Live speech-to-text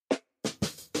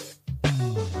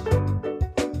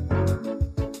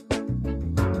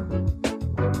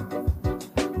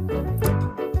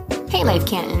Hey, Life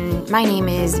Canton. My name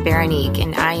is Veronique,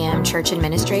 and I am church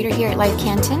administrator here at Life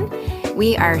Canton.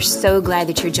 We are so glad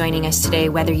that you're joining us today,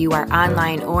 whether you are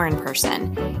online or in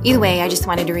person. Either way, I just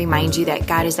wanted to remind you that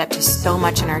God is up to so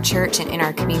much in our church and in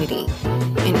our community.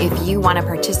 And if you want to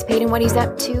participate in what He's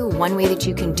up to, one way that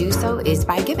you can do so is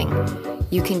by giving.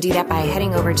 You can do that by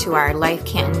heading over to our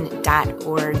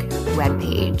lifecanton.org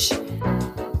webpage.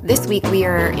 This week, we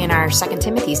are in our 2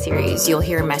 Timothy series. You'll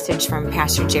hear a message from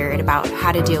Pastor Jared about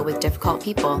how to deal with difficult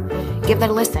people. Give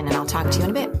that a listen, and I'll talk to you in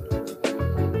a bit.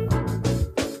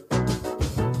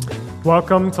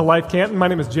 Welcome to Life Canton. My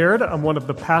name is Jared. I'm one of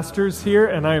the pastors here,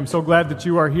 and I am so glad that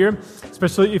you are here,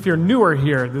 especially if you're newer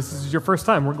here. This is your first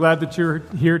time. We're glad that you're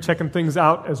here checking things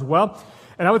out as well.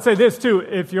 And I would say this, too.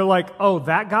 If you're like, oh,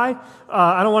 that guy,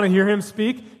 I don't want to hear him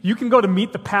speak, you can go to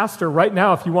Meet the Pastor right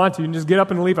now if you want to. You can just get up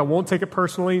and leave. I won't take it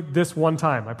personally this one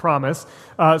time, I promise.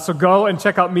 So go and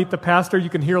check out Meet the Pastor. You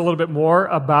can hear a little bit more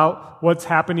about what's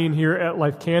happening here at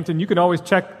Life Canton. You can always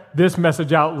check this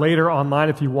message out later online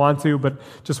if you want to, but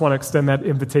just want to extend that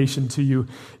invitation to you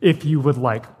if you would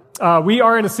like. We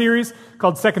are in a series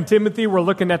called 2 Timothy. We're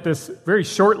looking at this very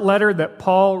short letter that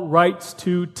Paul writes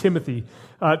to Timothy.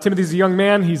 Timothy's a young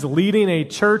man. He's leading a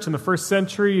church in the first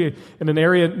century in an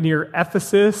area near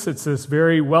Ephesus. It's this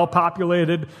very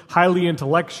well-populated, highly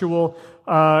intellectual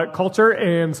culture,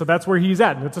 and so that's where he's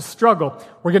at, and it's a struggle.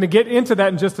 We're going to get into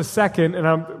that in just a second, and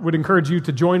I would encourage you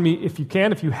to join me if you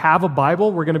can. If you have a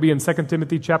Bible, we're going to be in 2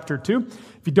 Timothy chapter 2.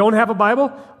 If you don't have a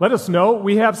Bible, let us know.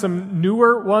 We have some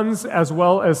newer ones as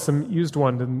well as some used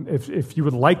ones, and if you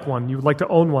would like one, you would like to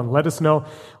own one, let us know.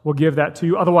 We'll give that to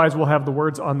you. Otherwise, we'll have the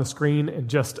words on the screen in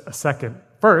just a second.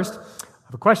 First, I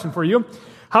have a question for you.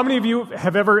 How many of you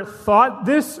have ever thought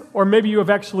this, or maybe you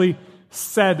have actually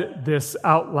said this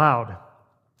out loud?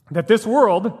 That this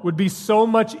world would be so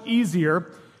much easier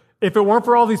if it weren't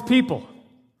for all these people.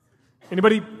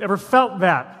 Anybody ever felt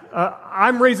that?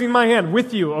 I'm raising my hand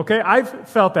with you, okay? I've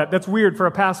felt that. That's weird for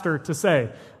a pastor to say,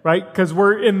 right? Because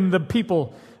we're in the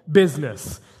people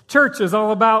business. Church is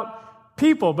all about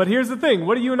people, but here's the thing.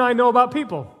 What do you and I know about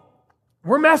people?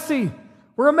 We're messy.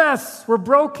 We're a mess. We're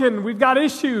broken. We've got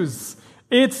issues.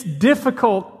 It's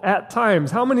difficult at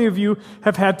times. How many of you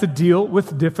have had to deal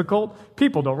with difficult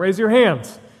people? Don't raise your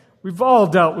hands. We've all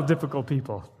dealt with difficult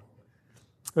people.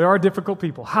 There are difficult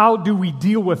people. How do we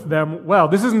deal with them well?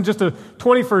 This isn't just a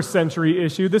 21st century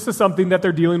issue. This is something that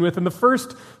they're dealing with in the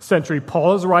first century.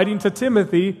 Paul is writing to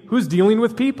Timothy, who's dealing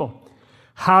with people.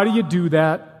 How do you do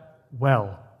that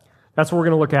well? That's what we're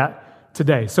going to look at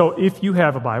today. So if you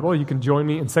have a Bible, you can join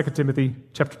me in 2 Timothy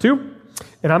chapter 2,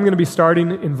 and I'm going to be starting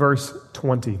in verse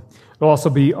 20. It'll also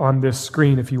be on this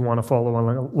screen if you want to follow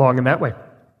along in that way.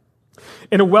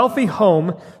 In a wealthy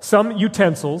home, some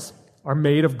utensils are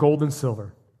made of gold and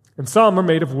silver, and some are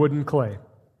made of wood and clay.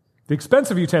 The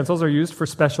expensive utensils are used for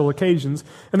special occasions,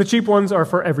 and the cheap ones are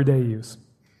for everyday use.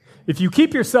 If you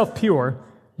keep yourself pure,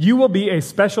 you will be a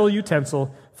special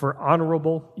utensil for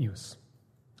honorable use.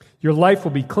 Your life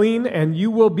will be clean, and you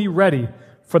will be ready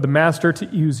for the master to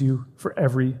use you for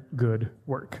every good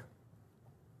work.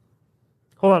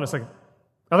 Hold on a second.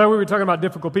 I thought we were talking about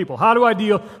difficult people. How do I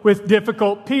deal with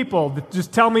difficult people?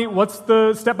 Just tell me what's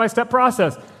the step-by-step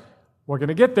process. We're going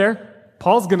to get there.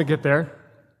 Paul's going to get there.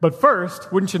 But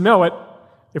first, wouldn't you know it,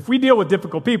 if we deal with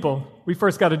difficult people, we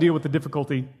first got to deal with the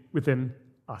difficulty within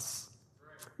us.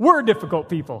 We're difficult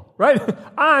people, right?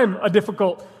 I'm a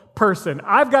difficult person.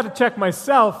 I've got to check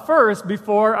myself first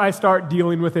before I start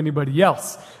dealing with anybody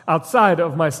else outside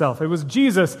of myself. It was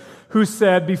Jesus who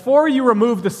said, before you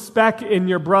remove the speck in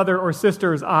your brother or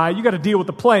sister's eye, you got to deal with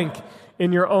the plank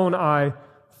in your own eye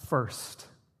first.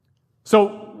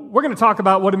 So we're going to talk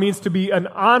about what it means to be an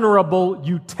honorable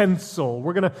utensil.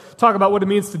 We're going to talk about what it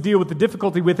means to deal with the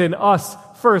difficulty within us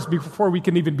first before we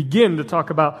can even begin to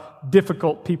talk about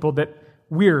difficult people that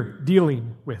we're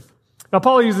dealing with. Now,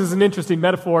 Paul uses an interesting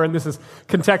metaphor, and this is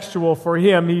contextual for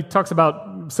him. He talks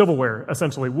about silverware,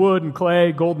 essentially, wood and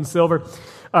clay, gold and silver,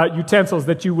 utensils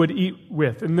that you would eat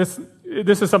with. And this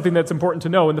is something that's important to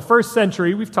know. In the first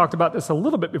century, we've talked about this a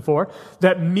little bit before,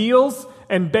 that meals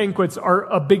and banquets are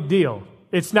a big deal.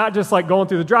 It's not just like going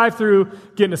through the drive-thru,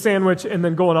 getting a sandwich, and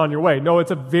then going on your way. No,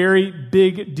 it's a very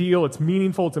big deal. It's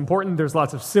meaningful. It's important. There's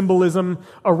lots of symbolism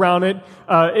around it.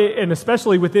 And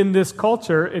especially within this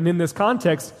culture and in this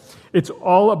context, it's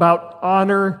all about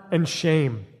honor and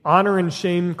shame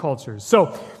cultures.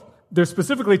 So they're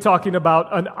specifically talking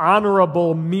about an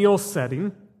honorable meal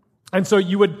setting. And so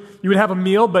you would have a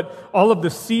meal, but all of the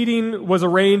seating was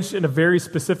arranged in a very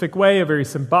specific way, a very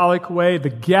symbolic way. The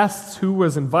guests who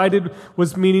was invited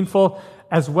was meaningful,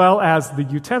 as well as the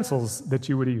utensils that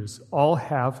you would use all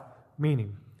have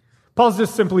meaning. Paul's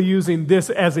just simply using this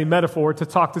as a metaphor to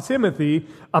talk to Timothy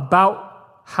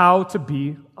about how to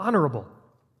be honorable.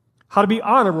 How to be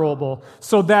honorable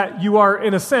so that you are,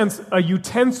 in a sense, a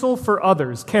utensil for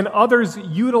others. Can others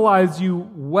utilize you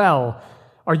well?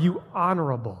 Are you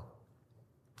honorable?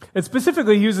 It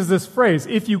specifically uses this phrase,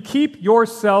 if you keep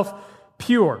yourself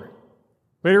pure.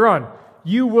 Later on,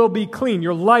 you will be clean.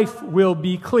 Your life will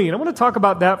be clean. I want to talk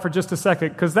about that for just a second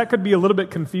because that could be a little bit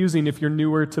confusing if you're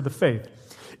newer to the faith.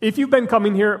 If you've been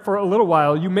coming here for a little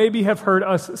while, you maybe have heard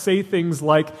us say things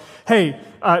like, hey,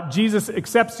 Jesus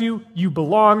accepts you, you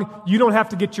belong, you don't have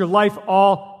to get your life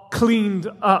all cleaned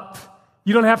up.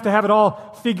 You don't have to have it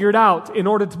all figured out in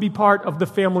order to be part of the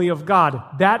family of God.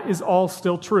 That is all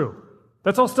still true.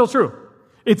 That's all still true.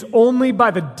 It's only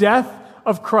by the death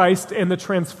of Christ and the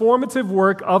transformative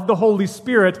work of the Holy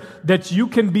Spirit that you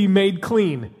can be made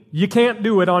clean. You can't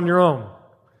do it on your own.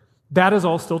 That is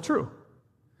all still true.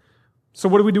 So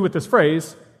what do we do with this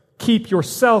phrase? Keep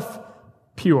yourself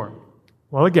pure.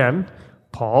 Well, again,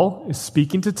 Paul is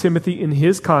speaking to Timothy in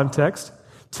his context.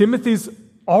 Timothy's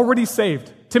already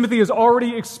saved. Timothy has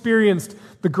already experienced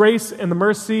the grace and the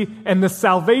mercy and the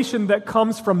salvation that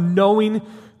comes from knowing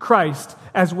Christ,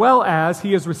 as well as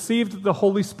he has received the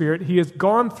Holy Spirit. He has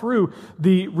gone through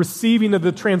the receiving of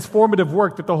the transformative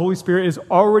work that the Holy Spirit is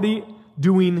already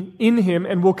doing in him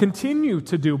and will continue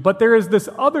to do. But there is this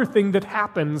other thing that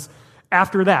happens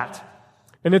after that.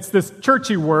 And it's this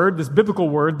churchy word, this biblical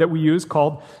word that we use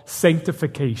called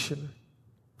sanctification.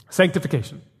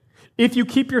 Sanctification. If you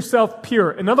keep yourself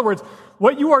pure, in other words,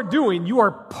 what you are doing, you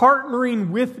are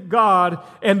partnering with God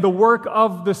and the work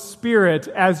of the Spirit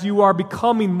as you are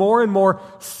becoming more and more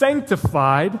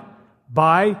sanctified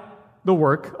by the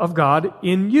work of God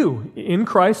in you, in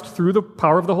Christ, through the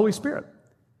power of the Holy Spirit.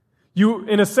 You,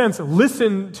 in a sense,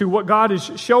 listen to what God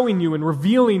is showing you and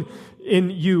revealing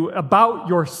in you about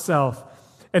yourself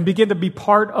and begin to be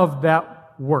part of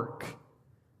that work.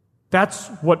 That's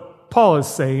what Paul is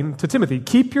saying to Timothy.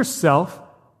 Keep yourself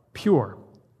pure.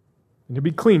 And you'll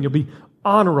be clean. You'll be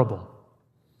honorable.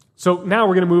 So now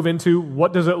we're going to move into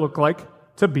what does it look like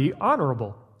to be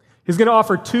honorable. He's going to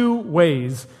offer two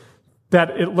ways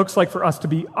that it looks like for us to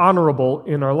be honorable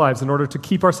in our lives in order to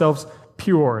keep ourselves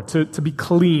pure, to be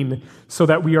clean, so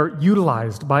that we are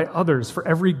utilized by others for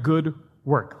every good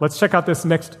work. Let's check out this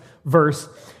next verse,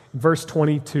 verse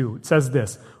 22. It says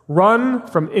this, run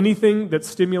from anything that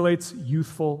stimulates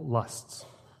youthful lusts.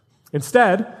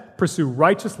 Instead, pursue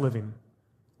righteous living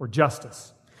or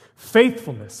justice,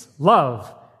 faithfulness,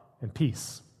 love, and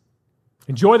peace.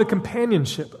 Enjoy the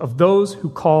companionship of those who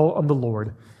call on the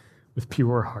Lord with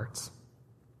pure hearts.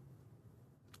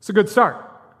 It's a good start.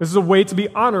 This is a way to be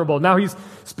honorable. Now he's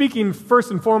speaking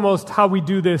first and foremost how we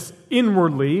do this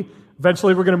inwardly.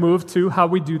 Eventually we're going to move to how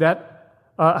we do that,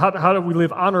 how do we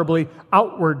live honorably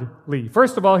outwardly.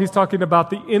 First of all, he's talking about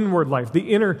the inward life,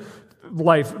 the inner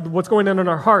life, what's going on in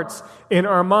our hearts, in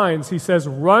our minds. He says,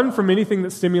 run from anything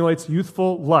that stimulates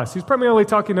youthful lust. He's primarily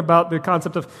talking about the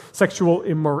concept of sexual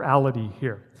immorality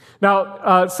here.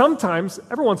 Now, sometimes,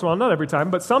 every once in a while, not every time,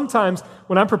 but sometimes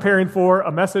when I'm preparing for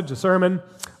a message, a sermon,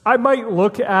 I might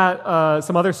look at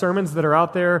some other sermons that are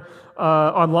out there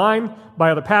online by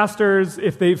other pastors,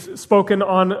 if they've spoken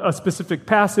on a specific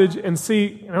passage, and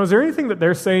see, is there anything that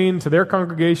they're saying to their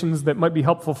congregations that might be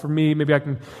helpful for me? Maybe I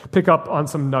can pick up on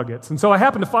some nuggets. And so I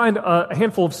happen to find a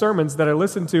handful of sermons that I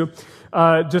listen to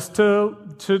just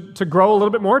to grow a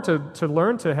little bit more, to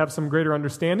learn, to have some greater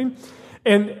understanding.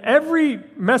 And every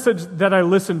message that I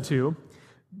listened to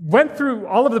went through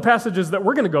all of the passages that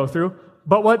we're going to go through,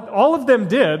 but what all of them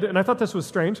did, and I thought this was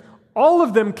strange, all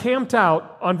of them camped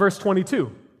out on verse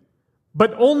 22,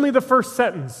 but only the first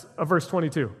sentence of verse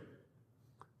 22.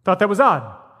 Thought that was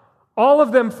odd. All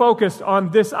of them focused on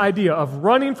this idea of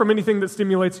running from anything that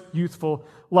stimulates youthful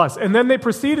lust. And then they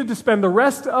proceeded to spend the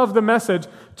rest of the message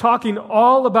talking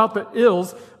all about the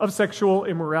ills of sexual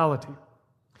immorality.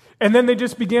 And then they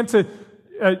just began to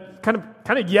kind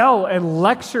of yell and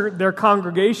lecture their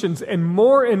congregations, and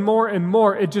more,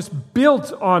 it just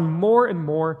built on more and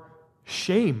more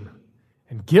shame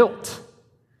and guilt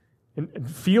and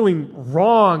feeling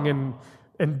wrong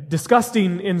and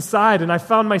disgusting inside. And I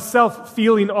found myself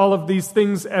feeling all of these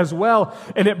things as well,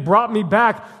 and it brought me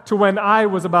back to when I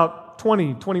was about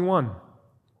 20, 21.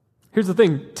 Here's the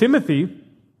thing, Timothy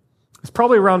is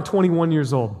probably around 21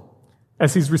 years old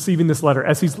as he's receiving this letter,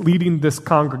 as he's leading this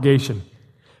congregation.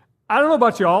 I don't know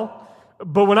about y'all,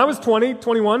 but when I was 20,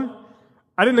 21,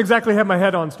 I didn't exactly have my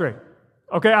head on straight.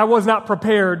 Okay, I was not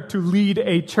prepared to lead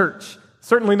a church,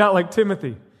 certainly not like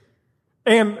Timothy.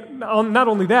 And not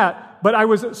only that, but I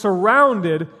was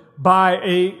surrounded by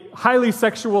a highly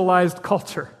sexualized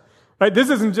culture. Right?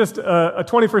 This isn't just a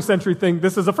 21st century thing.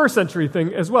 This is a first century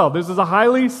thing as well. This is a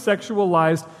highly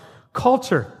sexualized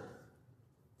culture.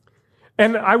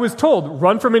 And I was told,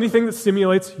 run from anything that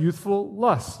stimulates youthful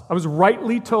lust. I was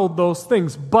rightly told those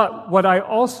things. But what I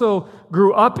also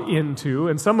grew up into,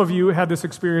 and some of you had this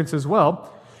experience as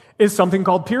well, is something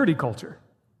called purity culture,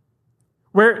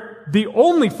 where the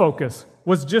only focus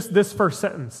was just this first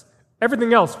sentence.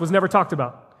 Everything else was never talked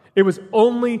about. It was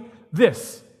only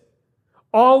this.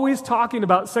 Always talking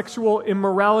about sexual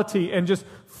immorality and just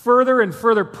further and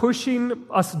further pushing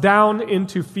us down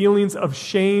into feelings of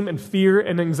shame and fear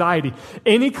and anxiety.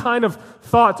 Any kind of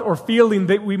thought or feeling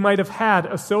that we might have had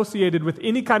associated with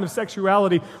any kind of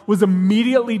sexuality was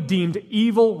immediately deemed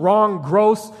evil, wrong,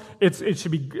 gross. It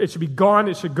should be gone.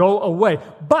 It should go away.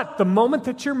 But the moment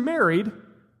that you're married,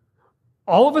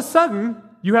 all of a sudden,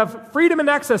 you have freedom and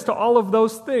access to all of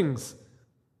those things.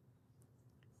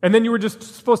 And then you were just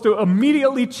supposed to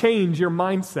immediately change your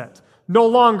mindset. No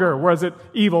longer was it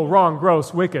evil, wrong,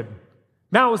 gross, wicked.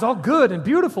 Now it was all good and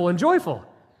beautiful and joyful.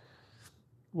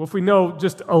 Well, if we know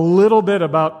just a little bit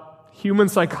about human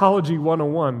psychology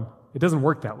 101, it doesn't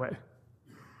work that way.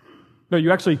 No,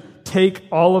 you actually take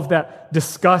all of that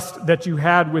disgust that you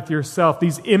had with yourself,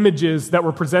 these images that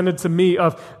were presented to me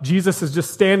of Jesus is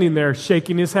just standing there,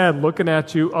 shaking his head, looking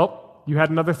at you. Oh, you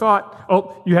had another thought.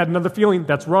 Oh, you had another feeling.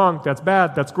 That's wrong. That's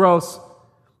bad. That's gross.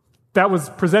 That was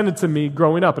presented to me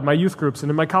growing up in my youth groups and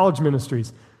in my college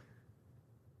ministries.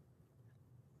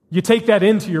 You take that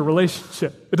into your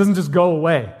relationship. It doesn't just go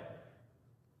away.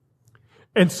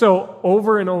 And so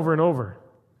over and over and over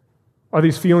are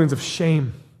these feelings of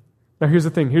shame. Now here's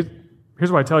the thing.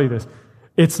 Here's why I tell you this.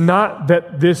 It's not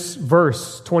that this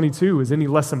verse 22 is any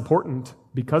less important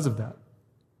because of that.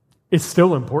 It's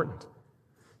still important.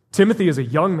 Timothy is a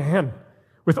young man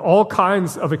with all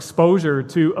kinds of exposure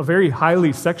to a very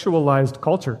highly sexualized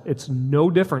culture. It's no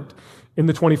different in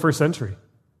the 21st century.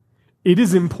 It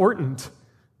is important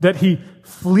that he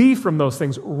flee from those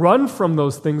things, run from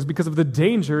those things because of the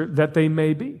danger that they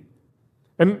may be.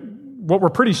 And what we're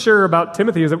pretty sure about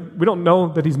Timothy is that we don't know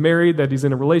that he's married, that he's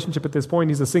in a relationship at this point,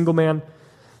 he's a single man.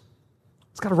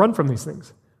 He's got to run from these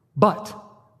things. But,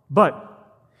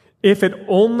 if it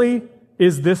only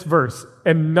is this verse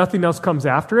and nothing else comes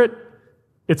after it,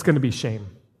 it's going to be shame.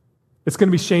 It's going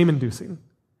to be shame-inducing.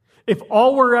 If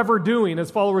all we're ever doing as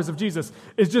followers of Jesus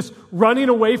is just running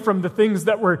away from the things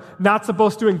that we're not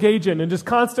supposed to engage in and just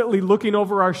constantly looking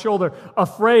over our shoulder,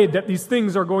 afraid that these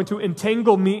things are going to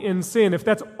entangle me in sin, if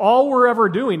that's all we're ever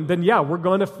doing, then yeah, we're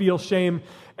going to feel shame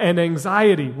and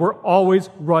anxiety. We're always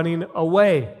running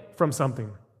away from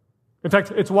something. In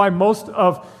fact, it's why most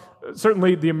of,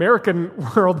 certainly the American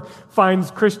world,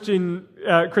 finds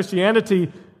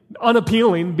Christianity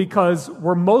unappealing, because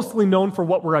we're mostly known for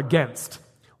what we're against.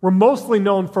 We're mostly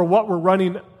known for what we're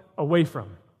running away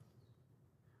from.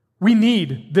 We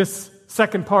need this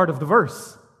second part of the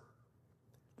verse.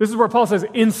 This is where Paul says,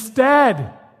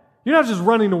 instead, you're not just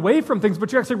running away from things,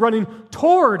 but you're actually running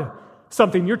toward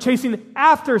something. You're chasing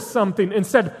after something.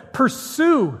 Instead,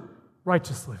 pursue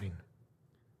righteous living,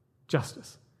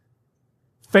 justice,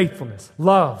 faithfulness,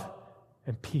 love,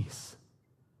 and peace.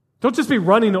 Don't just be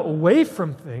running away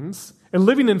from things and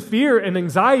living in fear and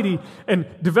anxiety and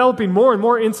developing more and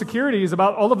more insecurities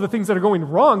about all of the things that are going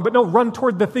wrong, but no, run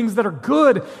toward the things that are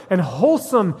good and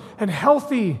wholesome and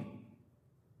healthy.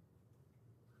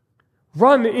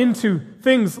 Run into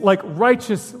things like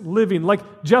righteous living,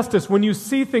 like justice. When you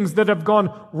see things that have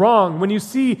gone wrong, when you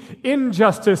see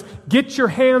injustice, get your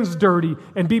hands dirty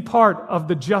and be part of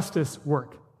the justice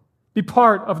work. Be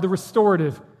part of the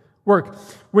restorative work.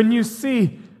 When you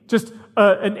see just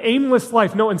an aimless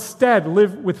life, no, instead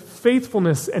live with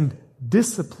faithfulness and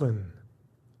discipline.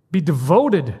 Be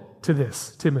devoted to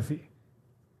this, Timothy.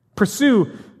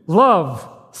 Pursue love,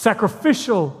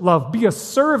 sacrificial love. Be a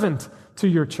servant to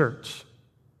your church.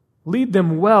 Lead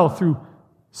them well through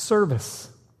service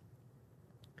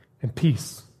and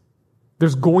peace.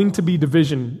 There's going to be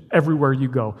division everywhere you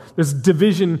go. There's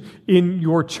division in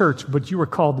your church, but you are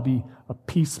called to be a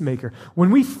peacemaker.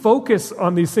 When we focus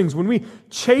on these things, when we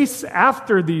chase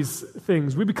after these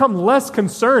things, we become less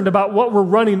concerned about what we're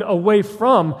running away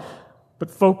from,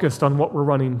 but focused on what we're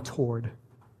running toward.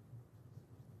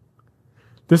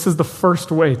 This is the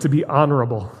first way to be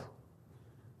honorable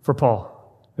for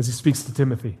Paul as he speaks to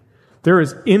Timothy. There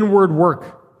is inward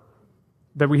work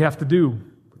that we have to do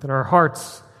within our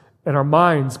hearts and our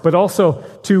minds, but also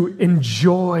to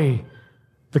enjoy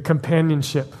the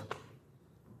companionship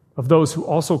of those who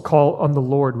also call on the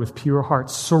Lord with pure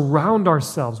hearts. Surround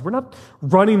ourselves. We're not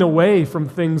running away from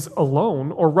things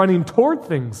alone or running toward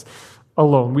things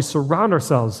alone. We surround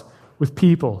ourselves with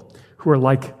people who are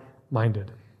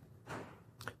like-minded.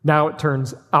 Now it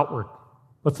turns outward.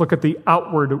 Let's look at the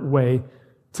outward way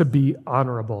to be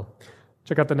honorable.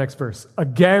 Check out the next verse.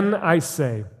 Again, I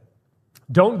say,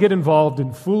 don't get involved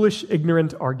in foolish,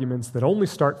 ignorant arguments that only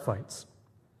start fights.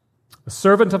 A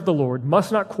servant of the Lord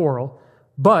must not quarrel,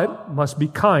 but must be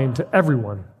kind to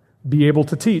everyone, be able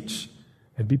to teach,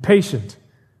 and be patient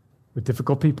with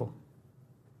difficult people.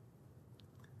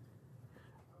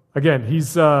 Again,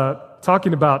 he's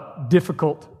talking about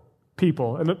difficult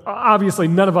people. And obviously,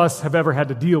 none of us have ever had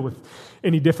to deal with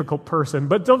any difficult person.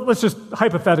 But let's just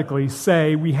hypothetically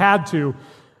say we had to.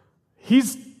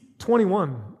 He's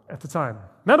 21 at the time.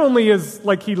 Not only is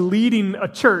he leading a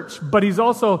church, but he's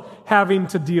also having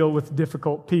to deal with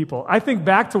difficult people. I think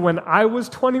back to when I was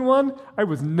 21, I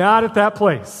was not at that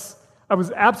place. I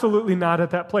was absolutely not at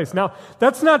that place. Now,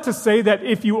 that's not to say that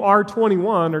if you are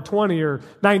 21 or 20 or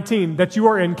 19, that you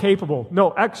are incapable.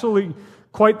 No, actually,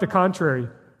 quite the contrary.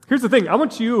 Here's the thing. I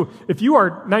want you, if you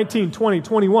are 19, 20,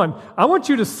 21, I want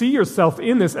you to see yourself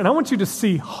in this, and I want you to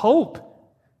see hope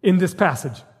in this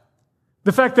passage.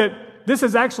 The fact that this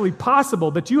is actually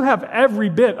possible, that you have every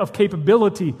bit of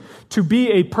capability to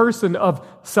be a person of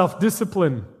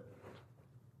self-discipline,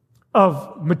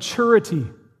 of maturity,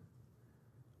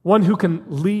 one who can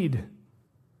lead,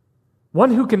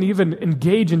 one who can even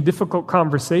engage in difficult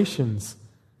conversations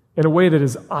in a way that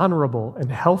is honorable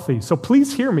and healthy. So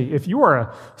please hear me. If you are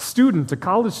a student, a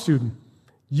college student,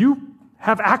 you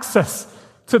have access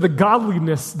to the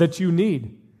godliness that you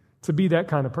need to be that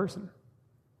kind of person.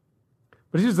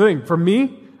 But here's the thing. For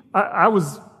me, I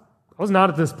was not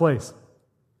at this place.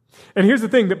 And here's the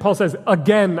thing that Paul says,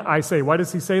 again, I say. Why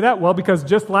does he say that? Well, because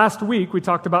just last week we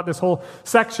talked about this whole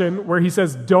section where he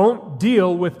says, don't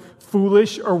deal with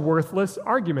foolish or worthless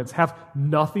arguments. Have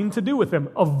nothing to do with them.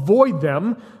 Avoid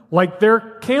them like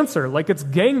they're cancer, like it's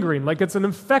gangrene, like it's an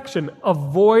infection.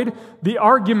 Avoid the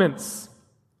arguments.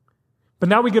 But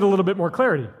now we get a little bit more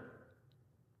clarity.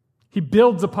 He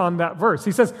builds upon that verse.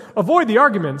 He says, avoid the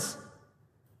arguments,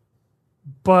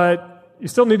 but you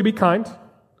still need to be kind.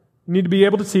 You need to be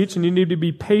able to teach, and you need to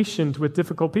be patient with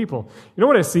difficult people. You know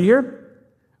what I see here?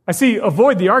 I see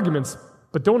avoid the arguments,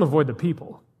 but don't avoid the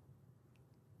people.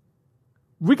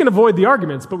 We can avoid the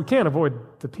arguments, but we can't avoid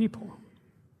the people.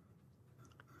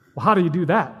 Well, how do you do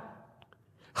that?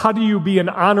 How do you be an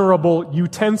honorable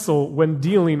utensil when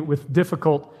dealing with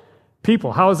difficult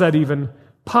people? How is that even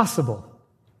possible?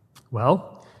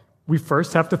 Well, we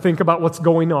first have to think about what's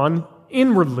going on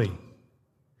inwardly.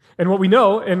 And what we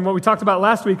know, and what we talked about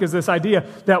last week, is this idea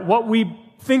that what we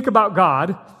think about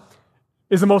God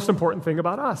is the most important thing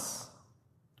about us.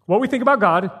 What we think about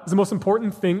God is the most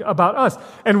important thing about us.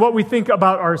 And what we think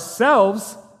about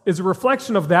ourselves is a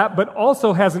reflection of that, but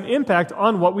also has an impact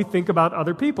on what we think about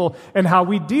other people and how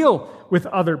we deal with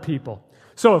other people.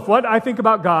 So if what I think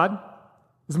about God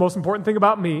is the most important thing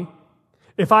about me,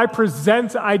 if I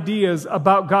present ideas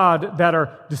about God that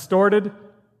are distorted,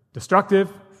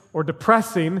 destructive, or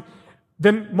depressing,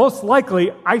 then most likely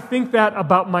I think that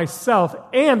about myself,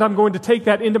 and I'm going to take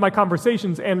that into my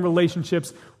conversations and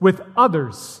relationships with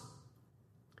others.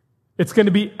 It's going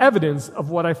to be evidence of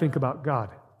what I think about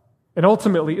God. And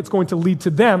ultimately, it's going to lead to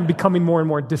them becoming more and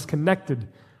more disconnected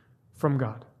from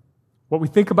God. What we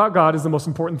think about God is the most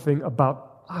important thing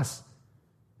about us,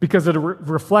 because it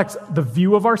reflects the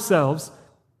view of ourselves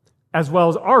as well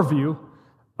as our view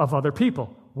of other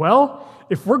people. Well,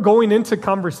 if we're going into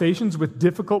conversations with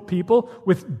difficult people,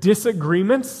 with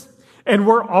disagreements, and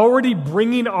we're already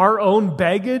bringing our own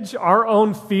baggage, our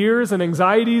own fears and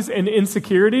anxieties and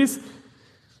insecurities,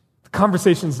 the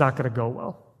conversation's not going to go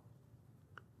well.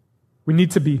 We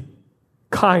need to be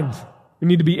kind. We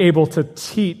need to be able to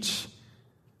teach.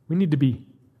 We need to be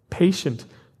patient.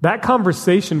 That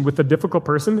conversation with a difficult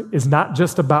person is not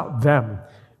just about them.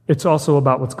 It's also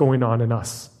about what's going on in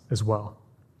us as well.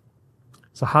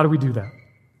 So how do we do that?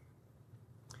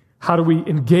 How do we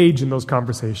engage in those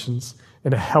conversations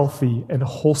in a healthy and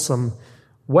wholesome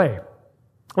way?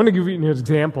 I want to give you an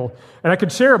example, and I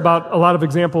could share about a lot of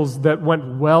examples that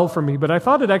went well for me, but I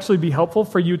thought it'd actually be helpful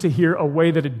for you to hear a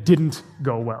way that it didn't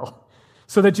go well,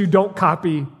 so that you don't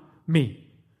copy me.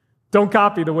 Don't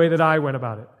copy the way that I went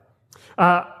about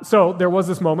it. So there was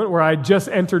this moment where I just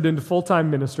entered into full-time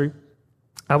ministry.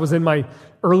 I was in my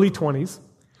early 20s,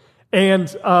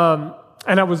 and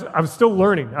I was still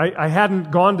learning. I hadn't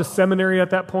gone to seminary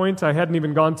at that point. I hadn't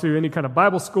even gone to any kind of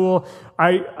Bible school.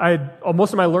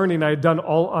 Most of my learning I had done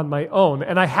all on my own.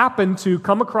 And I happened to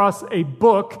come across a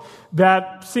book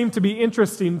that seemed to be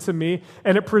interesting to me,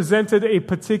 and it presented a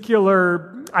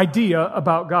particular idea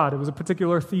about God. It was a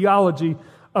particular theology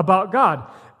about God.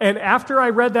 And after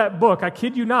I read that book, I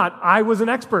kid you not, I was an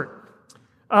expert.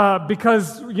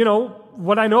 Because,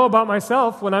 what I know about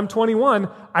myself when I'm 21,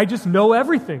 I just know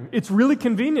everything. It's really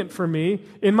convenient for me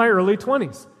in my early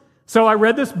 20s. So I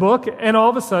read this book, and all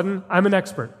of a sudden, I'm an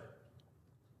expert.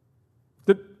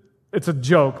 It's a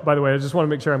joke, by the way. I just want to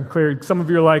make sure I'm clear. Some of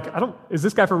you are like, is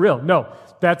this guy for real? No,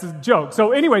 that's a joke.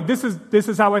 So anyway, this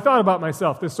is how I thought about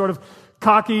myself. This sort of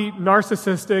cocky,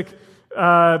 narcissistic,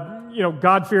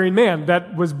 God-fearing man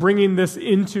that was bringing this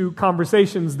into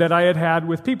conversations that I had had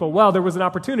with people. Well, there was an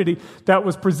opportunity that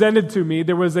was presented to me.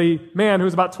 There was a man who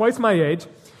was about twice my age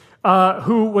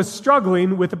who was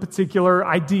struggling with a particular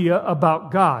idea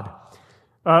about God,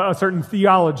 a certain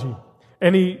theology.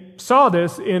 And he saw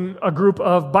this in a group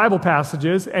of Bible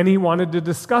passages, and he wanted to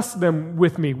discuss them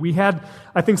with me. We had,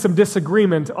 I think, some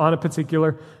disagreement on a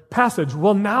particular passage.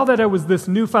 Well, now that I was this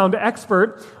newfound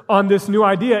expert on this new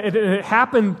idea, it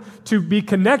happened to be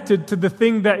connected to the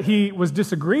thing that he was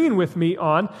disagreeing with me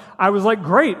on. I was like,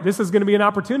 great, this is going to be an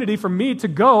opportunity for me to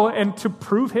go and to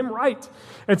prove him right.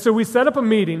 And so we set up a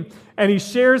meeting, and he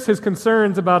shares his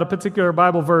concerns about a particular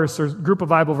Bible verse or group of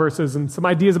Bible verses and some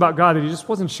ideas about God that he just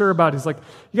wasn't sure about. He's like,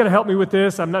 you got to help me with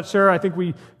this. I'm not sure. I think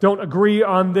we don't agree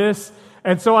on this.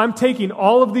 And so I'm taking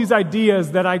all of these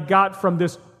ideas that I got from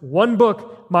this one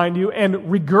book, mind you, and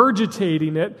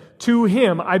regurgitating it to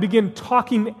him. I begin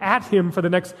talking at him for the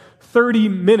next 30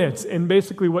 minutes in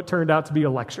basically what turned out to be a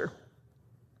lecture.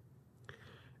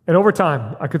 And over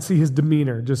time, I could see his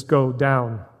demeanor just go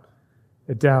down.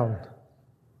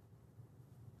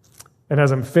 And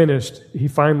as I'm finished, he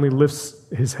finally lifts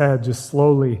his head just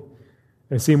slowly,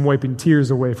 and I see him wiping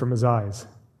tears away from his eyes.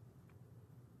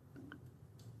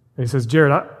 And he says,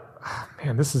 Jared,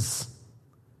 this is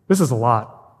a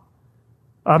lot.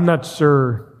 I'm not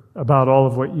sure about all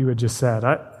of what you had just said.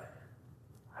 I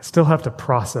still have to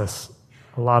process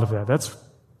a lot of that.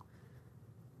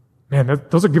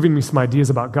 Those are giving me some ideas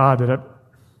about God that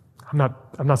I'm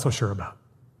not so sure about.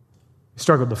 He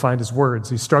struggled to find his words.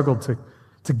 He struggled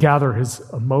to gather his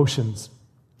emotions.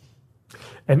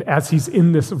 And as he's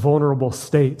in this vulnerable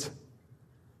state,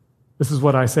 this is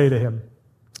what I say to him.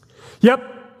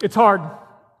 Yep, it's hard.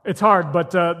 It's hard,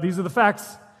 but these are the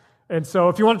facts. And so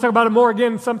if you want to talk about it more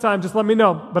again sometime, just let me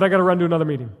know. But I got to run to another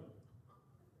meeting.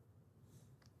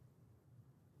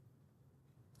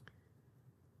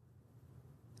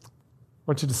 I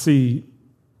want you to see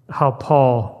how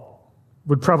Paul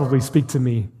would probably speak to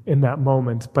me in that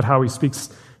moment, but how he speaks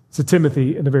to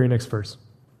Timothy in the very next verse.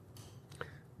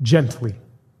 Gently.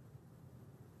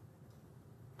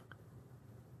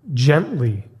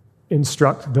 Gently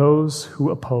instruct those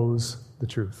who oppose the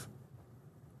truth.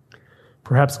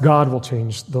 Perhaps God will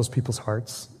change those people's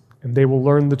hearts, and they will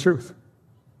learn the truth.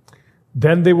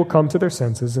 Then they will come to their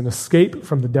senses and escape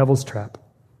from the devil's trap,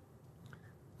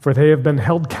 for they have been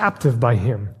held captive by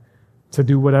him to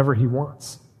do whatever he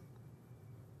wants.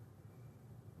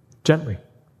 Gently.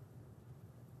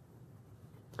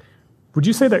 Would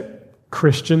you say that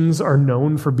Christians are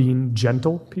known for being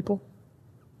gentle people?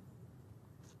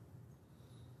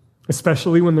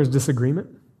 Especially when there's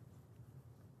disagreement?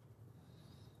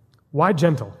 Why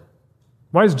gentle?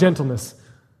 Why is gentleness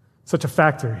such a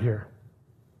factor here?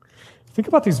 Think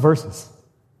about these verses.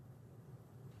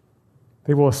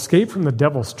 They will escape from the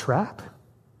devil's trap.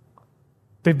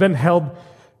 They've been held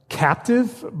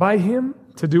captive by him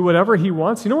to do whatever he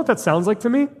wants. You know what that sounds like to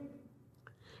me?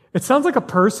 It sounds like a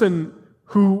person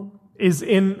who is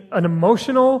in an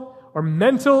emotional or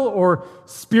mental or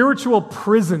spiritual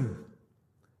prison.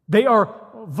 They are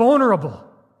vulnerable.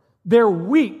 They're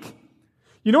weak.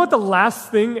 You know what the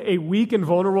last thing a weak and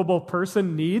vulnerable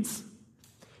person needs?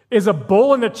 Is a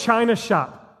bull in a china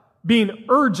shop, being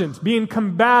urgent, being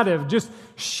combative, just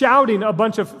shouting a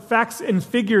bunch of facts and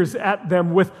figures at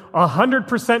them with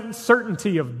 100%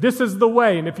 certainty of this is the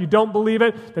way, and if you don't believe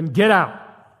it, then get out.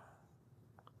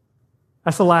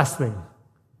 That's the last thing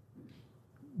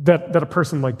that a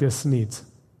person like this needs.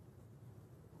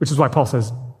 Which is why Paul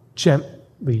says,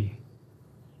 gently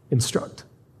instruct.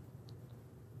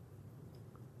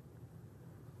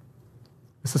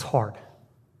 This is hard,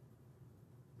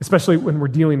 especially when we're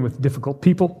dealing with difficult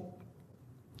people,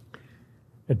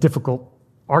 and difficult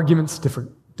arguments,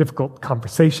 difficult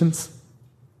conversations.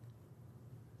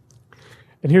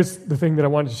 And here's the thing that I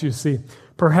wanted you to see.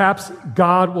 Perhaps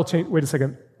God will change. Wait a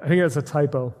second. I think that's a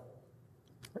typo.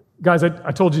 Guys,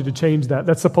 I told you to change that.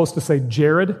 That's supposed to say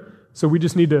Jared, so we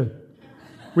need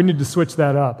to switch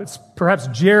that up. It's perhaps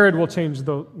Jared will change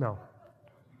the, no.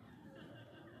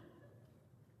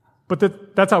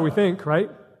 But that's how we think, right?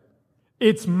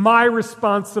 It's my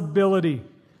responsibility.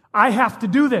 I have to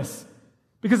do this.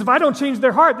 Because if I don't change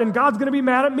their heart, then God's going to be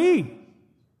mad at me.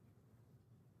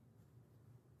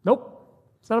 Nope,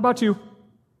 it's not about you.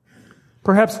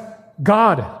 Perhaps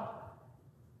God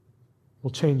will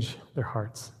change their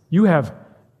hearts. You have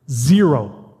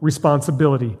zero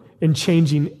responsibility in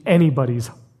changing anybody's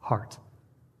heart.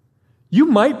 You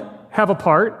might have a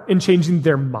part in changing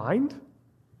their mind,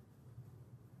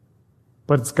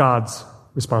 but it's God's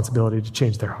responsibility to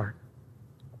change their heart.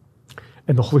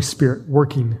 And the Holy Spirit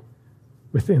working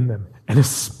within them, and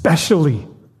especially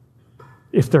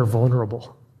if they're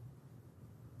vulnerable.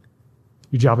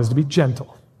 Your job is to be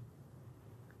gentle,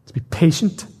 to be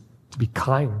patient, to be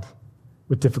kind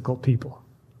with difficult people.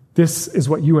 This is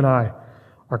what you and I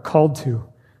are called to.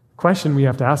 The question we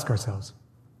have to ask ourselves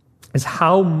is,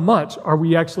 how much are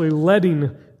we actually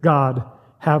letting God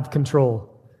have control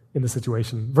in the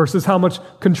situation versus how much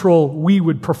control we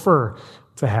would prefer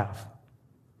to have?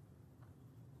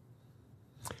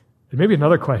 And maybe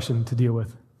another question to deal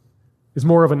with is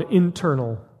more of an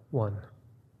internal one.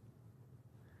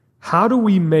 How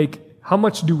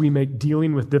much do we make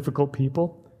dealing with difficult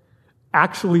people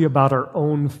actually about our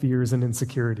own fears and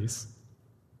insecurities?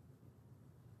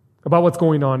 About what's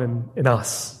going on in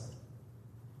us?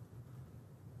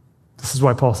 This is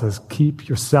why Paul says, keep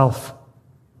yourself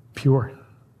pure.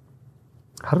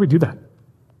 How do we do that?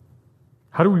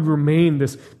 How do we remain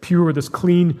this pure, this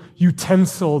clean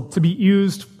utensil to be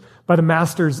used by the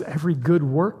Master's every good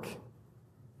work?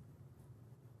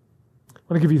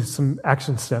 I want to give you some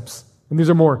action steps. And these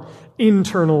are more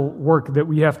internal work that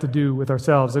we have to do with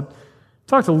ourselves. I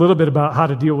talked a little bit about how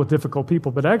to deal with difficult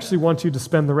people, but I actually want you to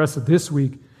spend the rest of this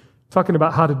week talking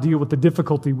about how to deal with the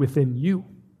difficulty within you.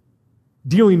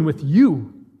 Dealing with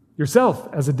you, yourself,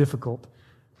 as a difficult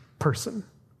person.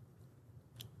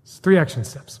 It's 3 action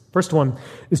steps. First one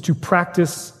is to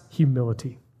practice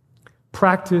humility.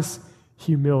 Practice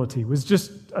humility was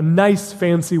just a nice,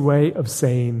 fancy way of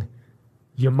saying,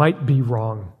 you might be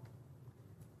wrong.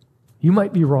 You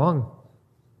might be wrong.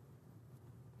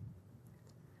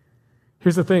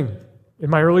 Here's the thing. In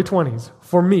my early 20s,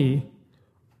 for me,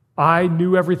 I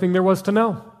knew everything there was to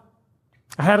know.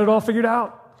 I had it all figured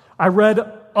out. I read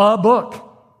a book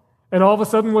and all of a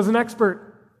sudden was an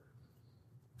expert.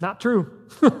 Not true.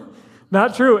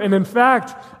 Not true. And in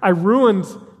fact, I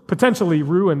potentially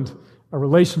ruined a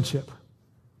relationship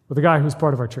with a guy who was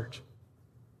part of our church.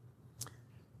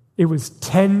 It was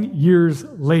 10 years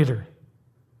later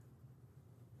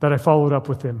that I followed up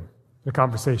with him, the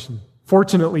conversation.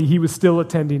 Fortunately, he was still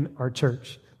attending our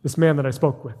church, this man that I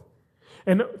spoke with.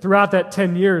 And throughout that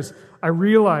 10 years, I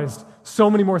realized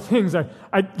so many more things.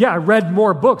 I read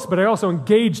more books, but I also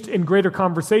engaged in greater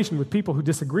conversation with people who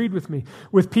disagreed with me,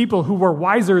 with people who were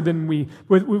wiser than me,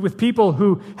 with people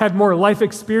who had more life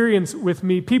experience with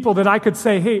me, people that I could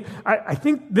say, hey, I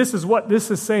think this is what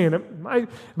this is saying. Am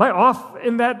I off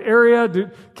in that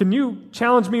area? Can you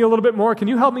challenge me a little bit more? Can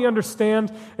you help me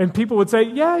understand? And people would say,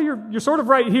 yeah, you're sort of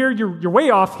right here. You're way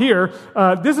off here.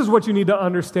 This is what you need to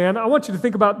understand. I want you to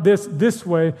think about this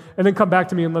way, and then come back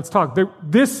to me and let's talk.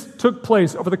 This took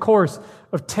place over the course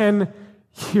of 10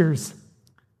 years.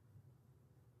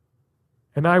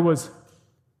 And I was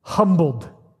humbled,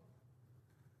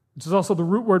 which is also the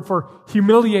root word for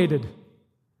humiliated,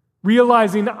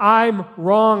 realizing I'm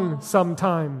wrong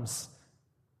sometimes.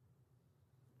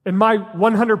 And my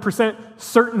 100%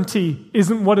 certainty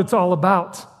isn't what it's all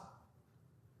about.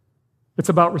 It's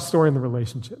about restoring the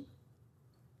relationship.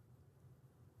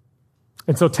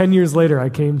 And so 10 years later, I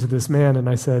came to this man and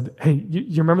I said, hey,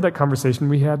 you remember that conversation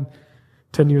we had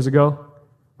 10 years ago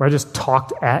where I just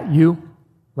talked at you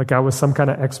like I was some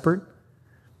kind of expert?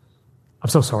 I'm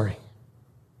so sorry.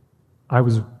 I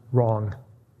was wrong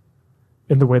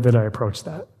in the way that I approached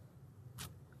that.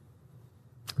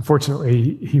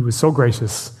 Unfortunately, he was so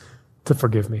gracious to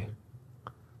forgive me.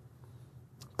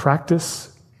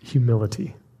 Practice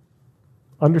humility.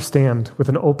 Understand with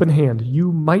an open hand,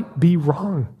 you might be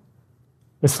wrong.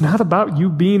 It's not about you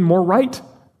being more right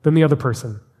than the other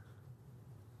person.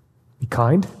 Be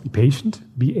kind, be patient,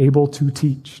 be able to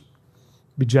teach,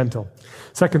 be gentle.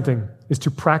 Second thing is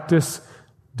to practice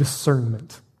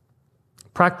discernment.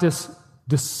 Practice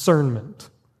discernment.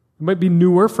 It might be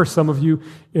newer for some of you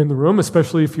in the room,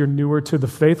 especially if you're newer to the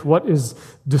faith. What is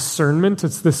discernment?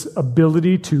 It's this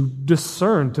ability to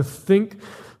discern, to think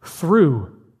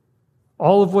through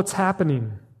all of what's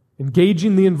happening.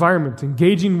 Engaging the environment,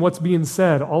 engaging what's being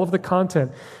said, all of the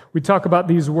content. We talk about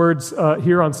these words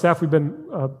here on staff. We've been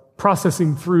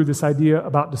processing through this idea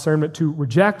about discernment to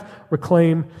reject,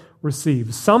 reclaim,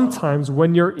 receive. Sometimes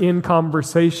when you're in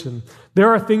conversation, there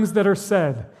are things that are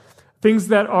said, things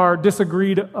that are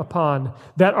disagreed upon,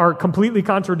 that are completely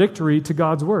contradictory to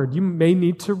God's word. You may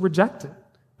need to reject it,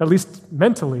 at least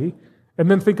mentally, and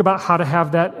then think about how to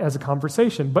have that as a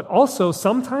conversation. But also,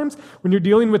 sometimes when you're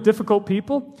dealing with difficult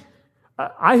people,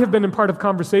 I have been in part of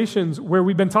conversations where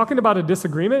we've been talking about a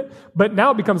disagreement, but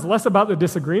now it becomes less about the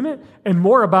disagreement and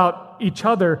more about each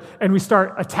other, and we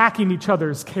start attacking each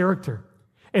other's character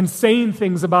and saying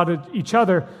things about each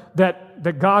other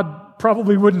that God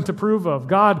probably wouldn't approve of.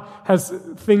 God has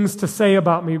things to say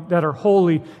about me that are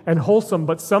holy and wholesome,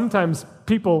 but sometimes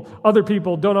other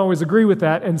people don't always agree with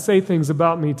that and say things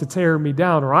about me to tear me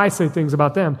down, or I say things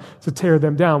about them to tear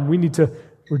them down. We need to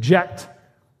reject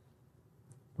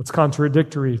what's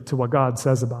contradictory to what God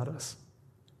says about us.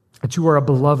 That you are a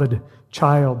beloved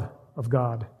child of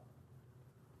God.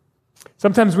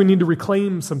 Sometimes we need to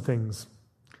reclaim some things.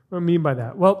 What do I mean by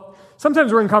that? Well,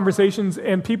 sometimes we're in conversations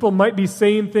and people might be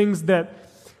saying things that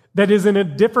is in a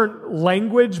different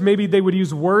language. Maybe they would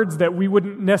use words that we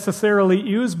wouldn't necessarily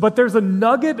use, but there's a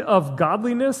nugget of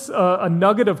godliness, a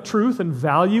nugget of truth and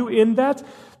value in that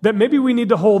maybe we need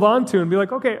to hold on to and be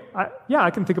like, okay,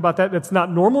 I can think about that. That's not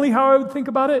normally how I would think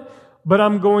about it, but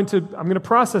I'm going to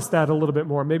process that a little bit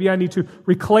more. Maybe I need to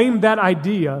reclaim that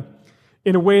idea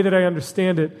in a way that I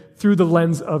understand it through the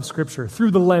lens of Scripture,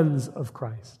 through the lens of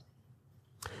Christ.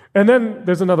 And then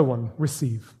there's another one,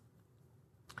 receive.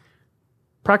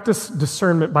 Practice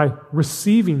discernment by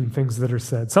receiving things that are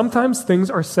said. Sometimes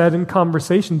things are said in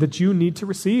conversation that you need to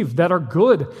receive, that are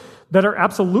good, that are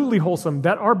absolutely wholesome,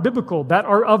 that are biblical, that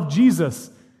are of Jesus.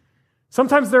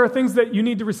 Sometimes there are things that you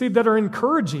need to receive that are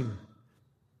encouraging.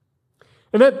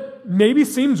 And that maybe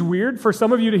seems weird for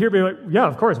some of you to hear, be like, yeah,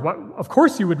 of course. Of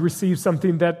course you would receive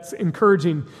something that's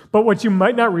encouraging. But what you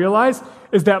might not realize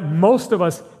is that most of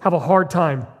us have a hard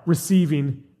time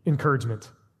receiving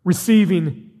encouragement,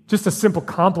 receiving just a simple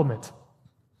compliment.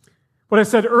 What I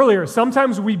said earlier,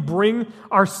 sometimes we bring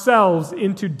ourselves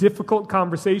into difficult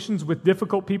conversations with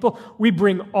difficult people. We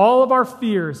bring all of our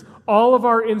fears, all of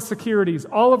our insecurities,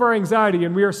 all of our anxiety,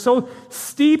 and we are so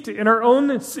steeped in our own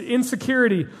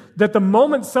insecurity that the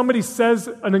moment somebody says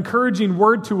an encouraging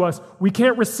word to us, we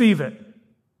can't receive it.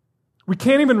 We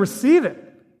can't even receive it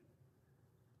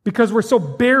because we're so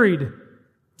buried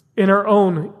in our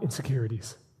own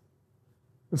insecurities.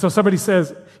 And so somebody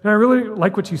says, I really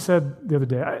like what you said the other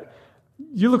day.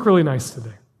 You look really nice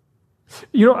today.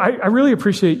 I really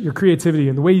appreciate your creativity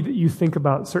and the way that you think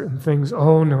about certain things.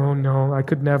 Oh, no, I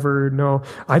could never. No,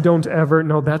 I don't ever.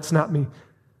 No, that's not me.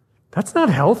 That's not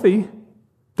healthy.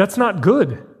 That's not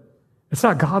good. It's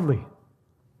not godly.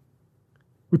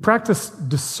 We practice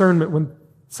discernment when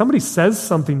somebody says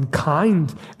something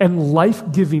kind and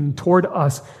life-giving toward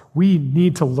us. We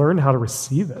need to learn how to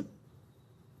receive it.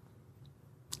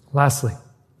 Lastly,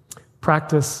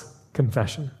 practice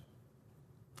confession.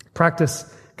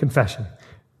 Practice confession.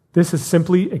 This is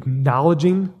simply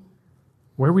acknowledging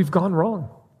where we've gone wrong.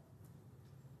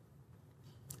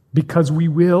 Because we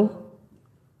will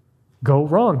go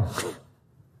wrong.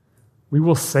 We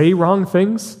will say wrong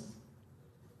things.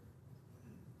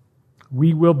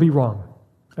 We will be wrong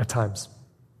at times.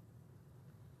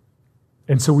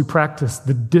 And so we practice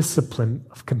the discipline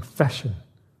of confession.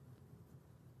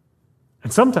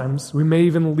 And sometimes we may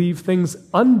even leave things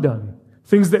undone,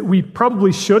 things that we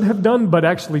probably should have done but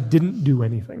actually didn't do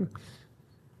anything.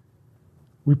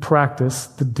 We practice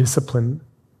the discipline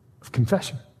of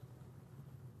confession.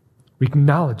 We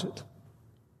acknowledge it.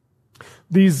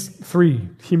 These three,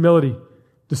 humility,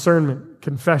 discernment,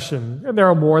 confession, and there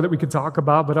are more that we could talk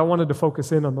about, but I wanted to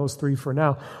focus in on those three for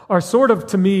now, are sort of,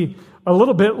 to me, a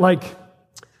little bit like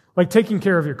taking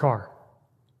care of your car.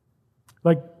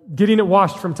 Like getting it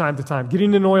washed from time to time,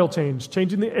 getting an oil change,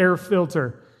 changing the air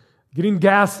filter, getting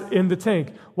gas in the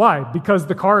tank. Why? Because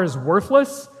the car is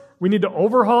worthless? We need to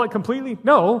overhaul it completely?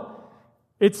 No.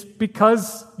 It's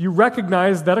because you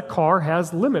recognize that a car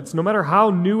has limits. No matter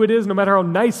how new it is, no matter how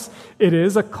nice it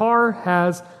is, a car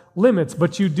has limits.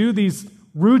 But you do these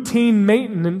routine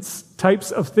maintenance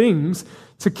types of things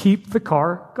to keep the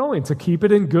car going, to keep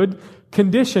it in good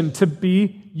condition, to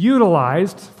be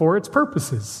utilized for its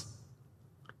purposes.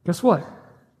 Guess what?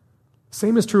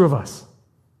 Same is true of us.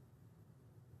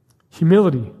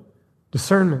 Humility,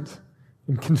 discernment,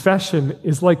 and confession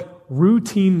is like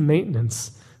routine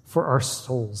maintenance for our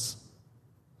souls.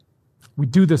 We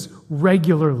do this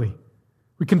regularly.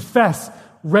 We confess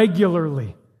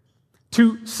regularly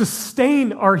to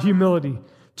sustain our humility,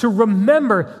 to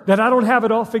remember that I don't have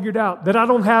it all figured out, that I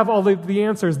don't have all the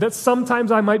answers, that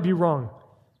sometimes I might be wrong.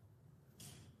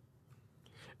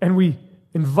 And we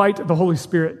invite the Holy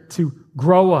Spirit to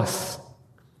grow us,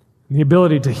 And the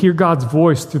ability to hear God's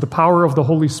voice through the power of the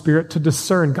Holy Spirit to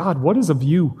discern, God, what is of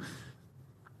you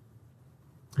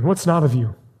and what's not of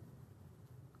you?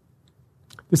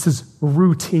 This is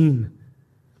routine.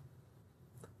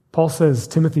 Paul says,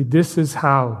 Timothy, this is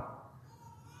how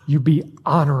you be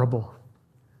honorable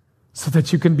so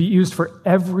that you can be used for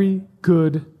every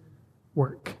good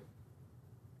work.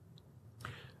 I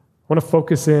want to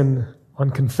focus in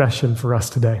on confession for us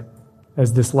today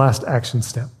as this last action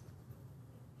step.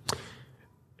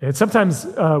 And sometimes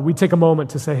we take a moment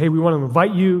to say, hey, we want to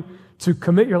invite you to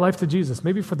commit your life to Jesus,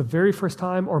 maybe for the very first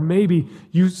time, or maybe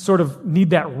you sort of need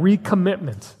that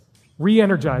recommitment,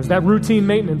 re-energize, that routine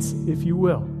maintenance, if you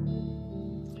will.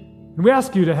 And we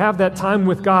ask you to have that time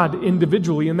with God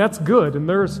individually, and that's good, and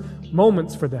there's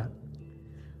moments for that.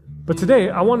 But today,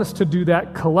 I want us to do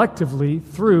that collectively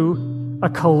through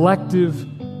a collective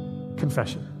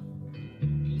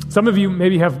confession. Some of you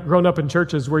maybe have grown up in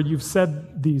churches where you've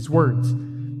said these words.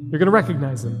 You're going to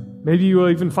recognize them. Maybe you will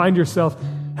even find yourself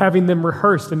having them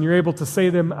rehearsed and you're able to say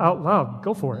them out loud.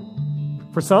 Go for it.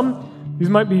 For some, these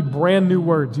might be brand new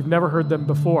words. You've never heard them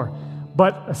before.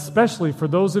 But especially for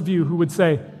those of you who would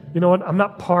say, you know what, I'm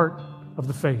not part of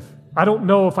the faith. I don't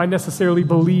know if I necessarily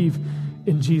believe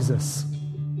in Jesus.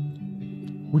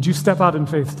 Would you step out in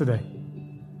faith today?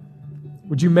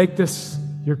 Would you make this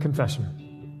your confession?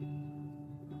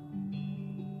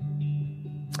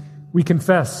 We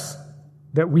confess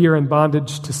that we are in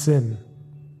bondage to sin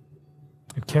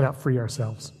and cannot free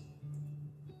ourselves.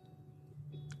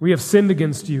 We have sinned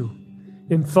against you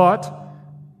in thought,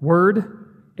 word,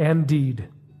 and deed,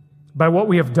 by what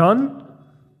we have done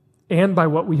and by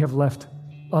what we have left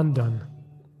undone.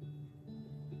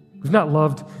 We've not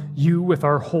loved you with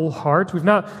our whole heart. We've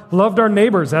not loved our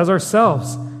neighbors as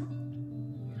ourselves.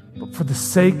 But for the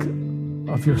sake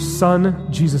of your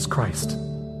Son, Jesus Christ,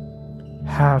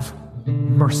 have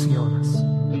mercy on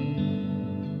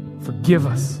us. Forgive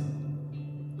us.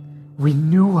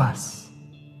 Renew us.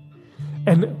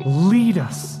 And lead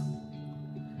us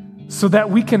so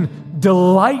that we can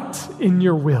delight in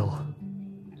your will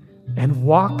and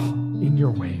walk in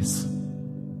your ways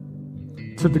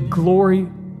to the glory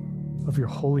of your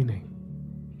holy name.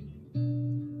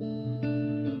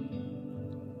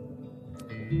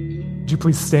 Would you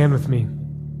please stand with me?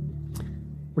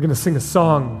 We're going to sing a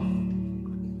song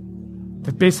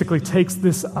that basically takes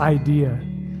this idea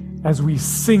as we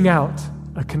sing out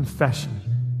a confession.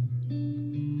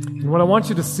 And what I want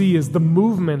you to see is the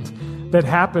movement that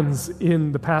happens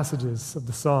in the passages of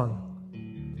the song.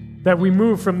 That we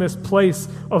move from this place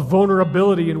of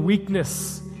vulnerability and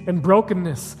weakness and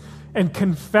brokenness and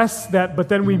confess that, but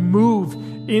then we move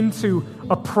into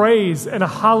a praise and a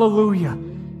hallelujah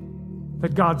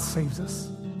that God saves us,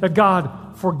 that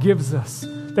God forgives us,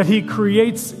 that He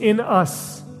creates in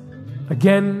us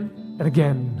again and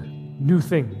again new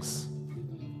things.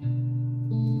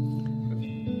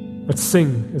 Let's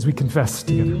sing as we confess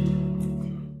together.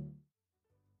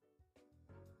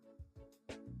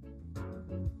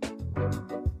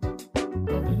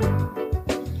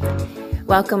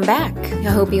 Welcome back. I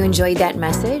hope you enjoyed that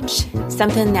message.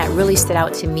 Something that really stood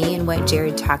out to me and what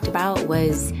Jared talked about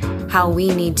was how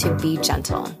we need to be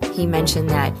gentle. He mentioned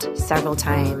that several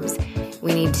times.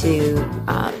 We need to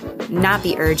not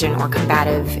be urgent or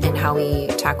combative in how we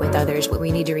talk with others, but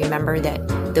we need to remember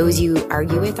that those you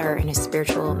argue with are in a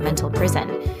spiritual mental prison.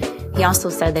 He also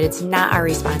said that it's not our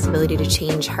responsibility to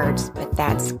change hearts, but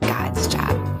that's God's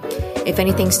job. If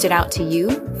anything stood out to you,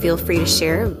 feel free to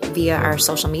share via our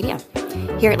social media.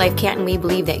 Here at Life Canton, we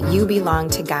believe that you belong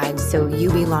to God, so you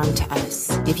belong to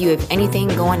us. If you have anything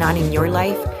going on in your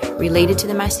life related to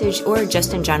the message or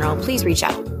just in general, please reach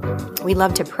out. We'd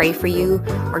love to pray for you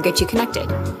or get you connected.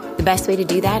 The best way to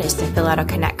do that is to fill out a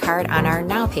Connect card on our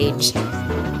Now page.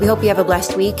 We hope you have a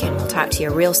blessed week, and we'll talk to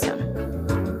you real soon.